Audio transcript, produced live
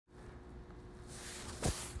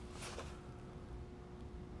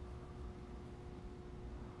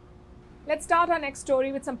Let's start our next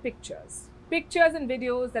story with some pictures. Pictures and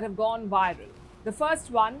videos that have gone viral. The first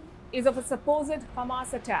one is of a supposed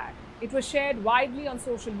Hamas attack. It was shared widely on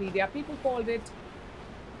social media. People called it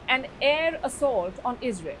an air assault on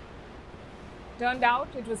Israel. Turned out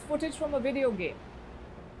it was footage from a video game.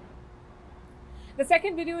 The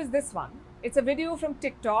second video is this one. It's a video from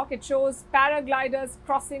TikTok. It shows paragliders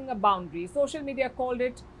crossing a boundary. Social media called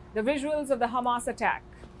it the visuals of the Hamas attack.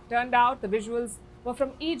 Turned out the visuals were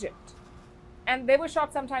from Egypt, and they were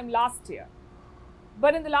shot sometime last year.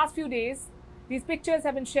 But in the last few days, these pictures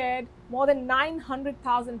have been shared more than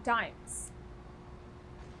 900,000 times.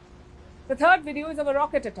 The third video is of a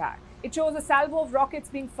rocket attack. It shows a salvo of rockets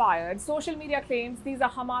being fired. Social media claims these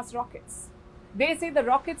are Hamas rockets. They say the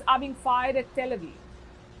rockets are being fired at Tel Aviv.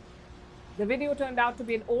 The video turned out to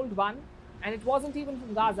be an old one, and it wasn't even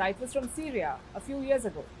from Gaza. It was from Syria a few years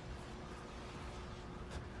ago.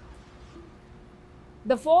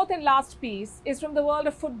 The fourth and last piece is from the world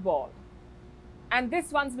of football, and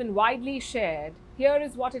this one's been widely shared. Here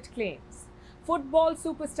is what it claims. Football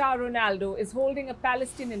superstar Ronaldo is holding a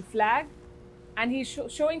Palestinian flag, and he's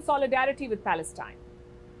showing solidarity with Palestine.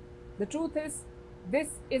 The truth is, this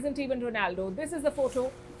isn't even Ronaldo. This is a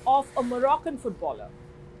photo of a Moroccan footballer.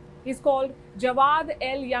 He's called Jawad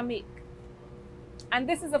El Yamik. And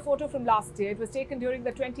this is a photo from last year. It was taken during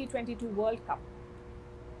the 2022 World Cup.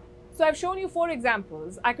 So I've shown you 4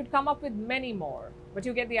 examples. I could come up with many more, but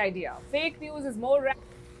you get the idea. Fake news is more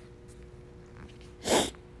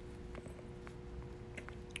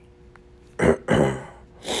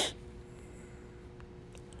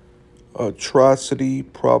Atrocity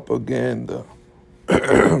propaganda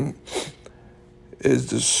is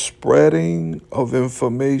the spreading of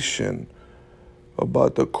information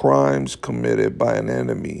about the crimes committed by an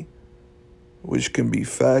enemy, which can be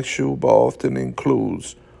factual but often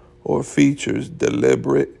includes or features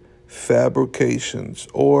deliberate fabrications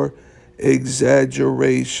or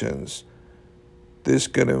exaggerations. This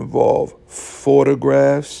can involve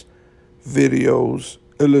photographs, videos,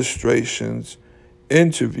 illustrations,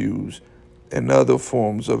 interviews, and other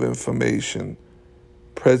forms of information,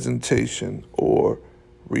 presentation, or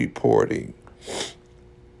reporting.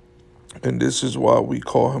 And this is why we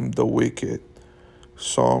call him the wicked.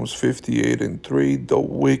 Psalms 58:3, the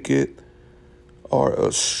wicked are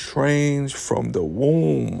estranged from the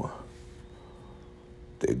womb.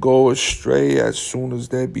 They go astray as soon as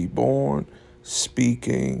they be born,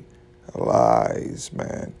 speaking lies,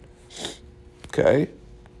 man. Okay?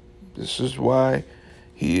 This is why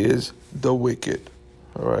he is the wicked,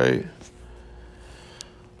 all right?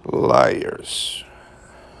 Liars.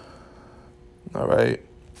 All right?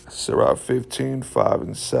 Sirach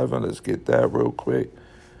 15:5-7. Let's get that real quick.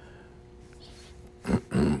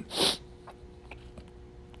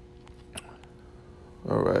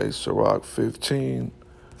 All right, Sirach 15.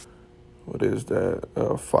 What is that?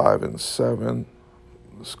 5 and 7.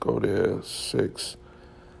 Let's go there. 6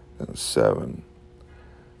 and 7.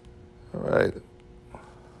 All right.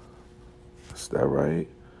 Is that right?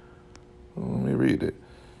 Let me read it.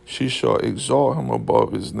 She shall exalt him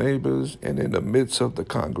above his neighbors, and in the midst of the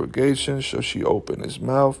congregation shall she open his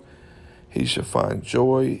mouth. He shall find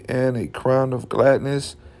joy and a crown of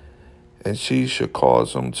gladness, and she shall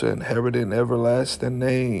cause him to inherit an everlasting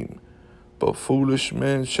name. But foolish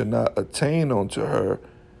men shall not attain unto her,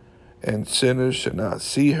 and sinners shall not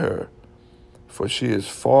see her. For she is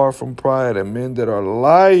far from pride, and men that are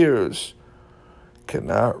liars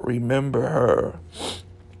cannot remember her.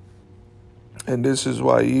 And this is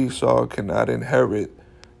why Esau cannot inherit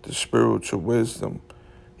the spiritual wisdom.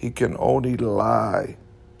 He can only lie.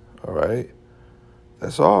 All right?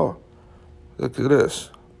 That's all. Look at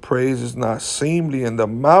this. Praise is not seemly in the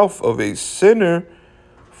mouth of a sinner,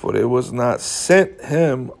 for there was not sent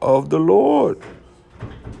him of the Lord.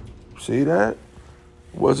 See that?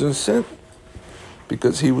 Wasn't sent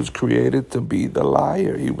because he was created to be the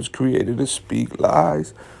liar. He was created to speak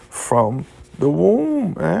lies from the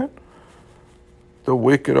womb, man. The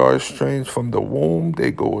wicked are estranged from the womb. They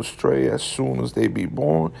go astray as soon as they be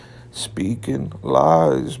born, speaking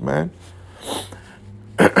lies, man.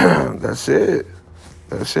 That's it.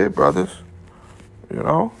 That's it, brothers. You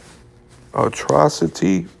know?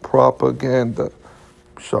 Atrocity propaganda.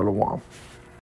 Shalom.